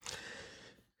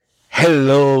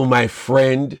Hello, my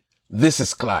friend. This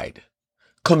is Clyde.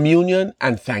 Communion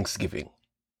and Thanksgiving.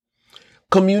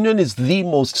 Communion is the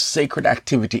most sacred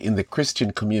activity in the Christian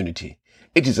community.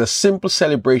 It is a simple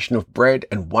celebration of bread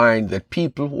and wine that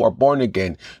people who are born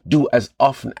again do as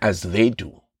often as they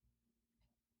do.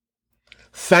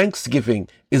 Thanksgiving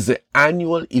is the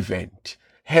annual event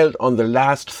held on the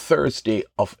last Thursday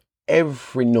of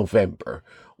every November,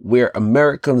 where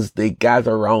Americans, they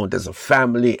gather around as a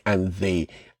family and they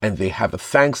have a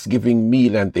Thanksgiving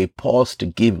meal and they pause to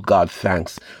give God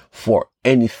thanks for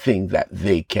anything that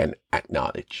they can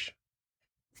acknowledge.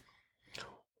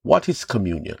 What is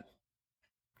communion?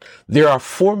 There are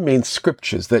four main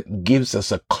scriptures that gives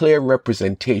us a clear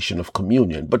representation of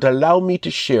communion, but allow me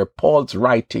to share Paul's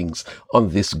writings on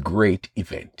this great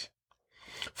event.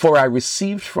 For I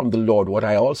received from the Lord what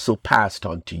I also passed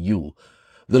on to you.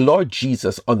 The Lord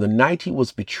Jesus, on the night he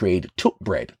was betrayed, took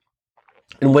bread.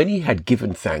 And when he had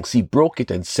given thanks, he broke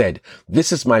it and said,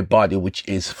 "This is my body which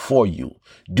is for you.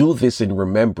 Do this in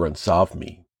remembrance of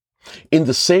me." In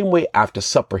the same way, after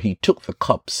supper, he took the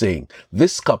cup, saying,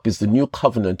 "This cup is the new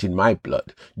covenant in my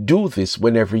blood. Do this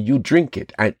whenever you drink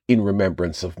it, and in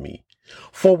remembrance of me.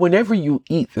 For whenever you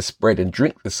eat this bread and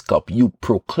drink this cup, you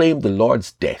proclaim the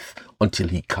Lord's death until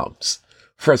he comes."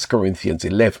 1 Corinthians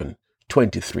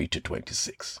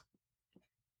 11:23-26.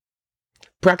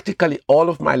 Practically all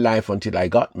of my life until I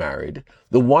got married,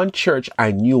 the one church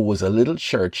I knew was a little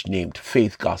church named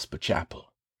Faith Gospel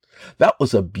Chapel. That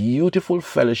was a beautiful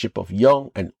fellowship of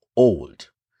young and old.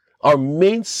 Our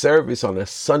main service on a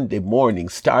Sunday morning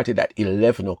started at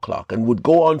 11 o'clock and would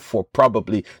go on for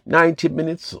probably 90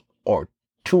 minutes or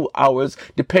 2 hours,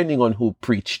 depending on who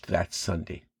preached that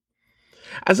Sunday.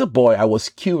 As a boy, I was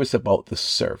curious about the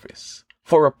service.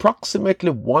 For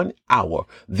approximately 1 hour,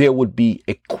 there would be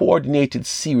a coordinated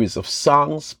series of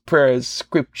songs, prayers,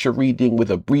 scripture reading with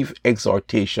a brief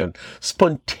exhortation,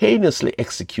 spontaneously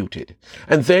executed.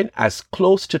 And then, as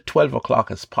close to 12 o'clock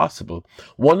as possible,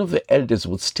 one of the elders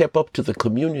would step up to the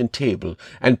communion table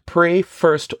and pray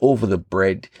first over the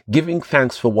bread, giving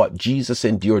thanks for what Jesus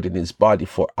endured in his body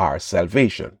for our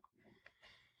salvation.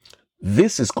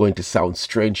 This is going to sound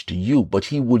strange to you, but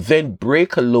he would then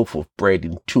break a loaf of bread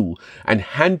in two and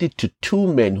hand it to two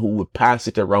men who would pass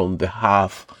it around the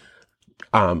half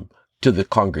to the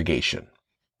congregation.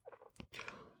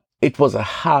 It was a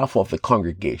half of the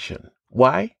congregation.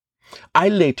 Why? I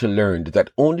later learned that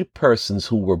only persons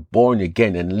who were born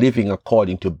again and living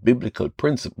according to biblical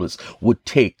principles would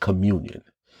take communion.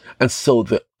 And so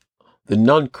the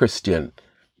non-Christian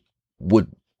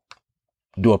would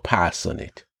do a pass on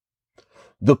it.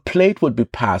 The plate would be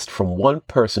passed from one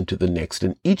person to the next,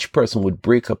 and each person would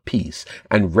break a piece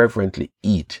and reverently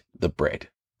eat the bread.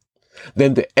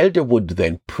 Then the elder would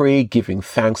then pray, giving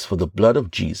thanks for the blood of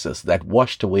Jesus that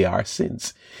washed away our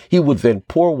sins. He would then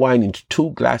pour wine into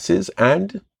 2 glasses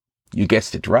and, you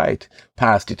guessed it right,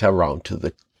 passed it around to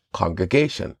the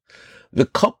congregation. The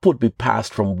cup would be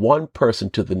passed from one person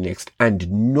to the next,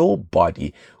 and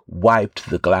nobody wiped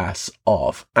the glass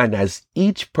off. And as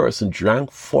each person drank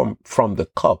from the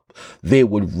cup, they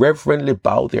would reverently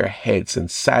bow their heads and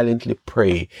silently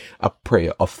pray a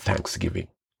prayer of thanksgiving.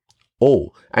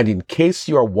 Oh, and in case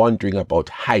you are wondering about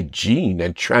hygiene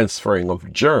and transferring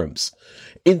of germs,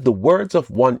 in the words of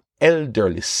one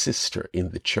elderly sister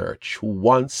in the church who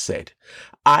once said,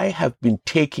 "I have been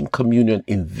taking communion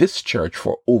in this church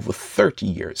for over 30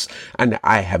 years, and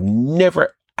I have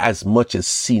never as much as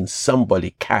seen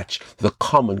somebody catch the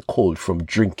common cold from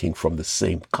drinking from the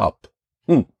same cup."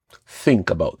 Think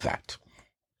about that.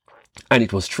 And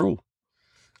it was true.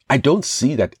 I don't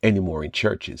see that anymore in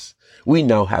churches. We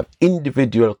now have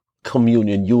individual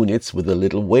communion units with a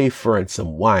little wafer and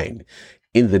some wine,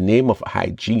 in the name of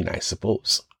hygiene, I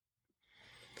suppose.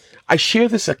 I share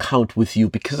this account with you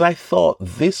because I thought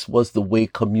this was the way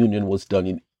communion was done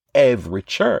in every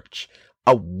church,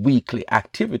 a weekly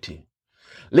activity.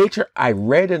 Later, I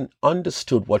read and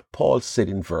understood what Paul said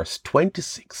in verse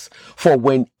 26. "For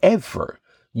whenever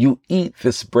you eat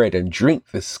this bread and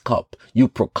drink this cup, you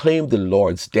proclaim the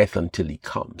Lord's death until he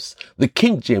comes." The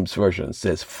King James Version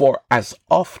says, "For as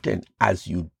often as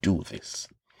you do this."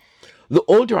 The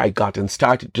older I got and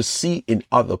started to see in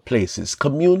other places,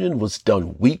 communion was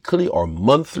done weekly or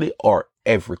monthly or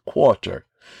every quarter.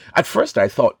 At first I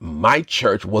thought my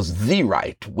church was the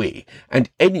right way and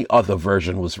any other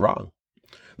version was wrong.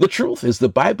 The truth is the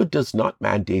Bible does not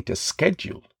mandate a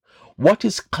schedule. What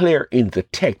is clear in the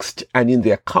text and in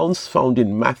the accounts found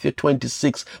in Matthew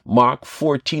 26, Mark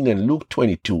 14, and Luke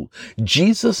 22,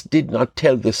 Jesus did not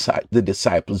tell the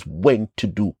disciples when to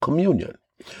do communion.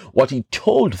 What he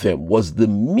told them was the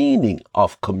meaning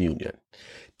of communion.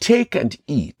 Take and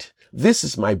eat. This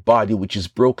is my body which is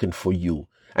broken for you.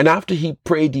 And after he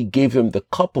prayed, he gave him the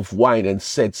cup of wine and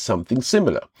said something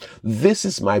similar. This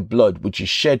is my blood which is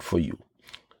shed for you.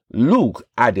 Luke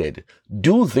added,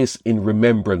 do this in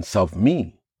remembrance of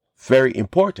me. Very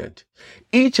important.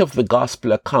 Each of the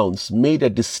gospel accounts made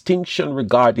a distinction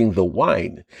regarding the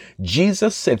wine.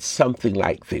 Jesus said something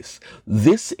like this: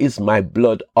 this is my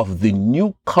blood of the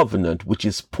new covenant, which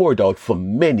is poured out for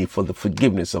many for the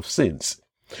forgiveness of sins.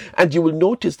 And you will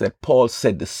notice that Paul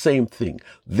said the same thing.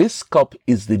 This cup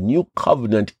is the new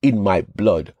covenant in my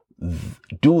blood.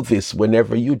 Do this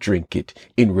whenever you drink it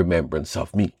in remembrance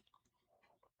of me.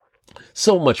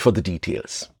 So much for the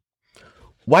details.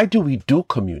 Why do we do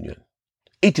communion?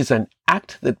 It is an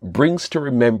act that brings to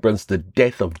remembrance the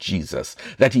death of Jesus,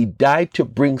 that he died to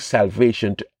bring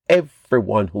salvation to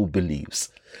everyone who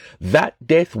believes. That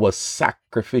death was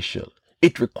sacrificial.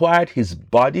 It required his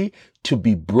body to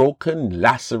be broken,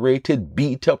 lacerated,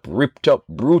 beat up, ripped up,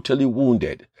 brutally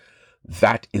wounded.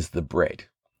 That is the bread.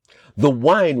 The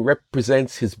wine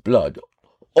represents his blood,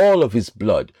 all of his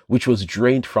blood, which was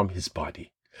drained from his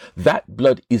body. That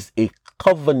blood is a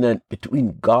covenant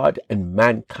between God and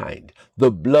mankind.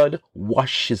 The blood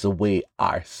washes away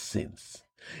our sins.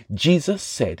 Jesus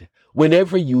said,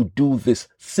 whenever you do this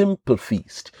simple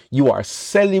feast, you are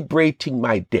celebrating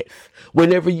my death.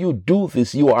 Whenever you do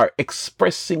this, you are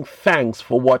expressing thanks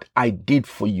for what I did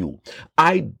for you.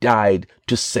 I died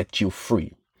to set you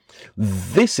free.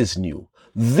 This is new.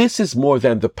 This is more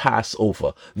than the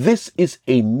Passover. This is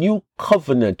a new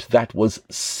covenant that was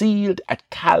sealed at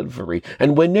Calvary.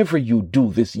 And whenever you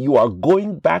do this, you are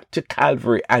going back to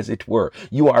Calvary, as it were.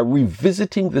 You are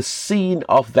revisiting the scene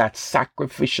of that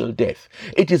sacrificial death.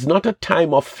 It is not a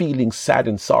time of feeling sad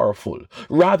and sorrowful.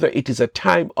 Rather, it is a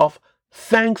time of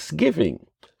thanksgiving.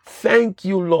 Thank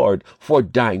you, Lord, for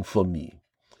dying for me.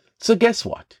 So guess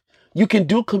what? You can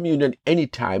do communion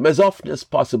anytime, as often as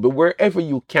possible, wherever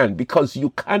you can, because you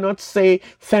cannot say,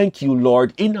 thank you,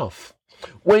 Lord, enough.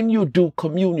 When you do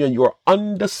communion, you're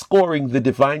underscoring the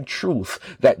divine truth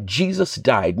that Jesus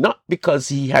died, not because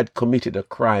he had committed a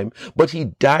crime, but he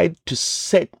died to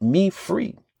set me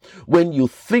free. When you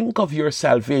think of your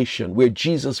salvation, where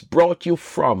Jesus brought you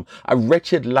from a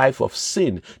wretched life of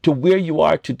sin to where you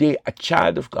are today, a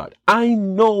child of God, I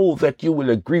know that you will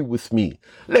agree with me.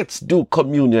 Let's do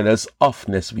communion as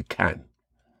often as we can.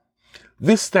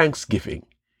 This Thanksgiving,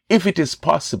 if it is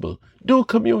possible, do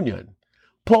communion.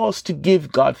 Pause to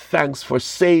give God thanks for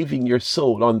saving your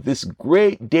soul on this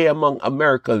great day among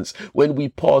Americans when we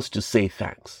pause to say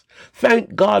thanks.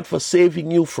 Thank God for saving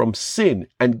you from sin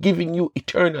and giving you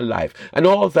eternal life, and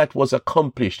all that was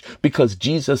accomplished because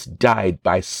Jesus died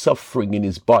by suffering in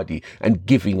his body and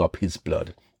giving up his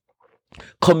blood.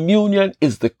 Communion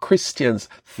is the Christian's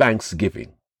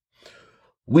thanksgiving.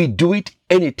 We do it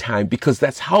anytime because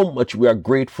that's how much we are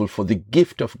grateful for the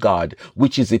gift of God,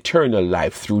 which is eternal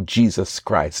life through Jesus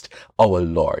Christ, our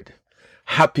Lord.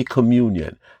 Happy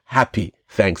communion. Happy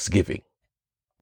Thanksgiving.